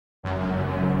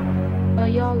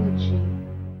Biology.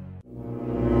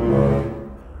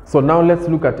 So now let's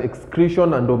look at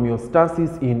excretion and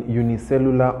homeostasis in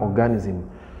unicellular organism.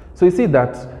 So you see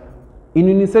that in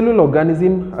unicellular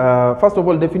organism, first of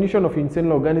all, definition of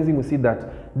unicellular organism, we see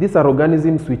that these are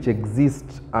organisms which exist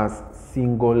as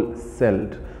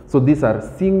single-celled. So these are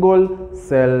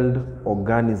single-celled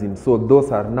organisms. So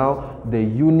those are now the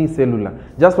unicellular.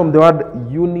 Just from the word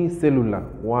unicellular,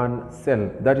 one cell,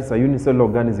 that is a unicellular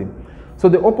organism. So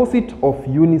the opposite of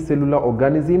unicellular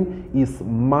organism is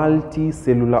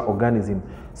multicellular organism.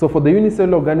 So for the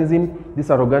unicellular organism,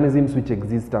 these are organisms which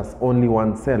exist as only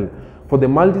one cell. For the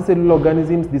multicellular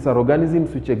organisms, these are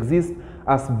organisms which exist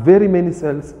as very many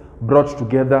cells brought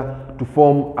together to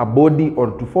form a body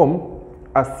or to form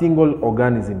a single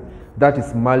organism. That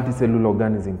is multicellular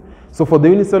organism. So for the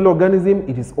unicellular organism,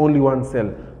 it is only one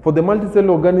cell. For the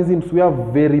multicellular organisms, we have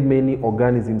very many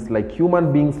organisms like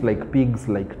human beings, like pigs,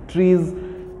 like trees.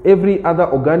 Every other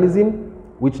organism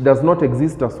which does not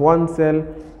exist as one cell,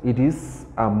 it is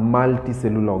a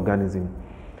multicellular organism.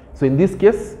 So in this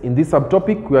case, in this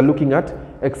subtopic, we are looking at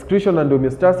excretion and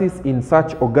homeostasis in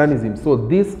such organisms. So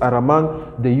these are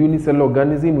among the unicellular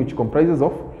organism which comprises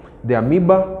of the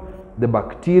amoeba, the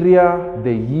bacteria,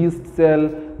 the yeast cell,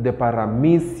 the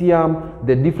paramecium,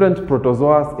 the different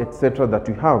protozoas, etc. that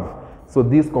we have. So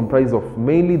these comprise of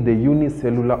mainly the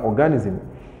unicellular organism.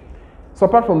 So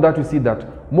apart from that, we see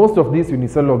that most of these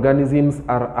unicellular organisms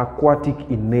are aquatic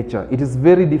in nature. It is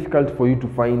very difficult for you to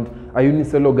find a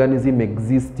unicellular organism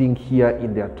existing here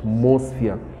in the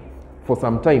atmosphere for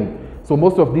some time. So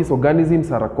most of these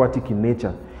organisms are aquatic in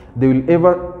nature. They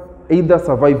will either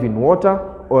survive in water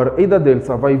or either they'll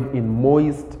survive in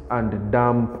moist and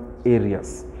damp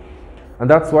areas. And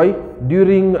that's why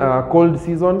during cold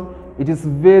season, it is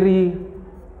very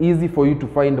easy for you to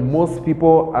find most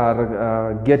people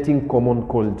are getting common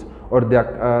cold, or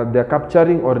they're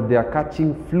capturing or they're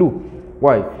catching flu.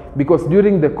 Why? Because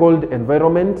during the cold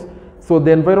environment, so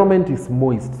the environment is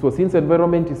moist. So since the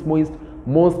environment is moist,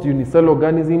 most unicellular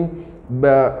organisms,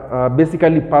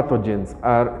 basically pathogens,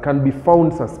 can be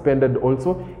found suspended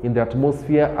also in the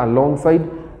atmosphere alongside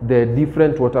the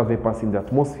different water vapors in the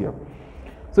atmosphere.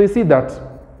 So you see that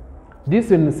these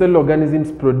unicellular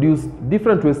organisms produce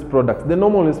different waste products. The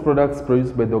normal waste products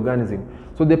produced by the organism.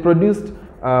 So they produced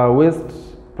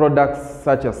waste products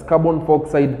such as carbon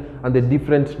dioxide and the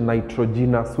different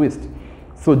nitrogenous waste.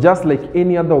 So just like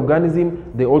any other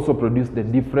organism, they also produce the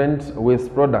different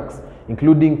waste products,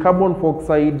 including carbon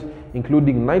dioxide,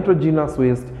 including nitrogenous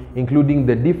waste, including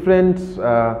the different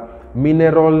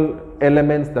mineral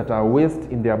elements that are waste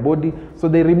in their body. So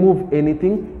they remove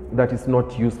anything that is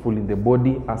not useful in the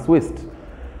body as waste.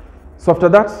 So after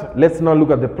that, let's now look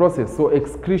at the process. So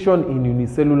excretion in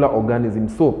unicellular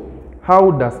organisms. So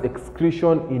how does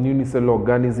excretion in unicellular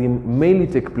organism mainly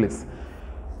take place?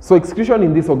 So excretion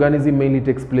in this organism mainly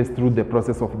takes place through the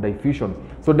process of diffusion.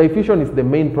 So diffusion is the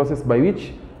main process by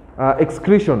which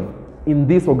excretion in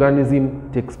this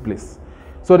organism takes place.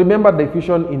 So remember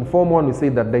diffusion in Form 1, we say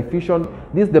that diffusion,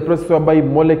 this is the process whereby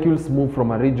molecules move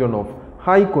from a region of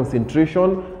high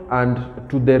concentration and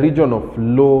to the region of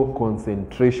low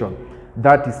concentration.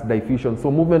 That is diffusion.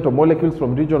 So movement of molecules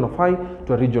from region of high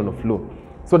to a region of low.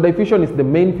 So diffusion is the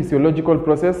main physiological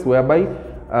process whereby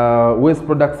waste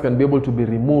products can be able to be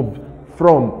removed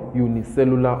from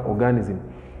unicellular organism.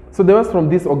 So the waste from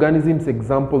these organisms,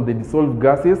 example, the dissolved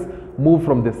gases, move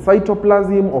from the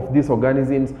cytoplasm of these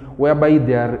organisms whereby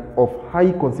they are of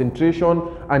high concentration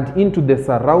and into the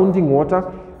surrounding water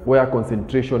where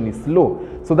concentration is low.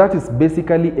 So that is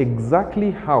basically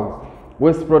exactly how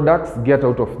waste products get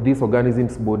out of this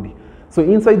organism's body. So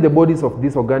inside the bodies of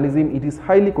this organism, it is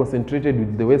highly concentrated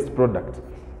with the waste product.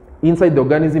 Inside the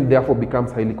organism, therefore,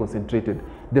 becomes highly concentrated.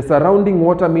 The surrounding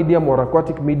water medium or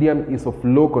aquatic medium is of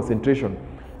low concentration.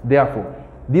 Therefore,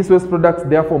 these waste products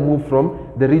therefore move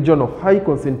from the region of high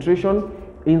concentration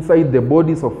inside the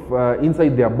bodies of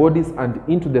inside their bodies and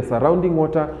into the surrounding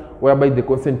water whereby the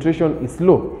concentration is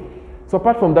low. So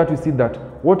apart from that, we see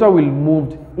that water will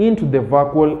move into the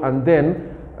vacuole, and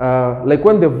then like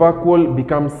when the vacuole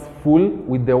becomes full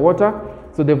with the water,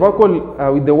 so the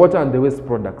vacuole with the water and the waste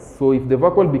products. So if the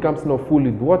vacuole becomes now full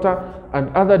with water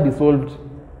and other dissolved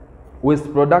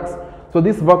waste products, so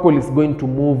this vacuole is going to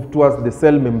move towards the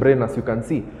cell membrane, as you can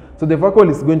see. So the vacuole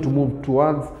is going to move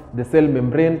towards the cell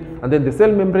membrane, and then the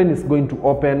cell membrane is going to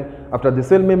open. After the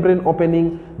cell membrane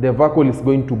opening, the vacuole is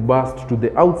going to burst to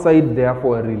the outside,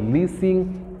 therefore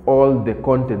releasing all the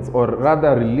contents, or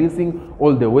rather releasing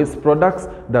all the waste products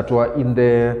that were in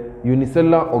the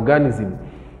unicellular organism.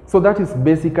 So that is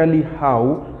basically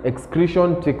how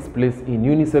excretion takes place in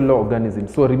unicellular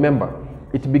organisms. So remember,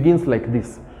 It begins like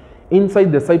this.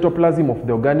 Inside the cytoplasm of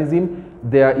the organism,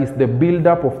 there is the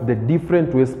buildup of the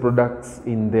different waste products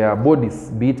in their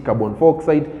bodies, be it carbon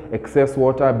dioxide, excess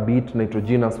water, be it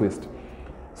nitrogenous waste.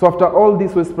 So after all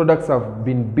these waste products have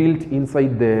been built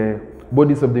inside the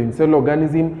bodies of the unicellular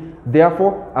organism,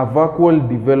 therefore a vacuole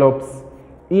develops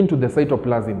into the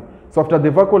cytoplasm. So after the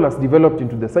vacuole has developed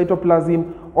into the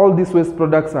cytoplasm, all these waste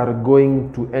products are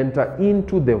going to enter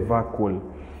into the vacuole.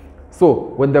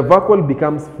 So when the vacuole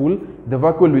becomes full, the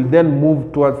vacuole will then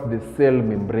move towards the cell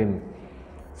membrane.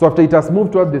 So after it has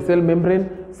moved towards the cell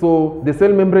membrane, so the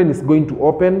cell membrane is going to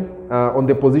open on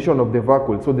the position of the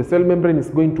vacuole. So the cell membrane is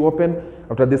going to open.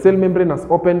 After the cell membrane has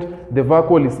opened, the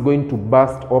vacuole is going to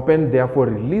burst open, therefore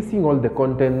releasing all the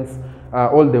contents,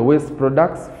 all the waste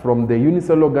products from the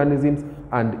unicellular organisms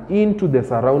and into the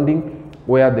surrounding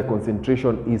where the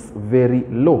concentration is very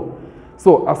low.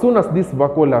 So as soon as this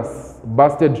vacuole has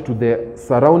bursted to the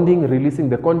surrounding, releasing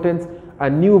the contents, a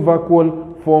new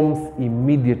vacuole forms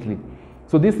immediately.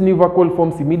 So this new vacuole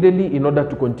forms immediately in order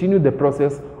to continue the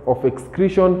process of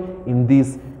excretion in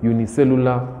this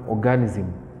unicellular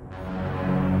organism.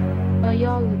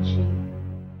 Biology.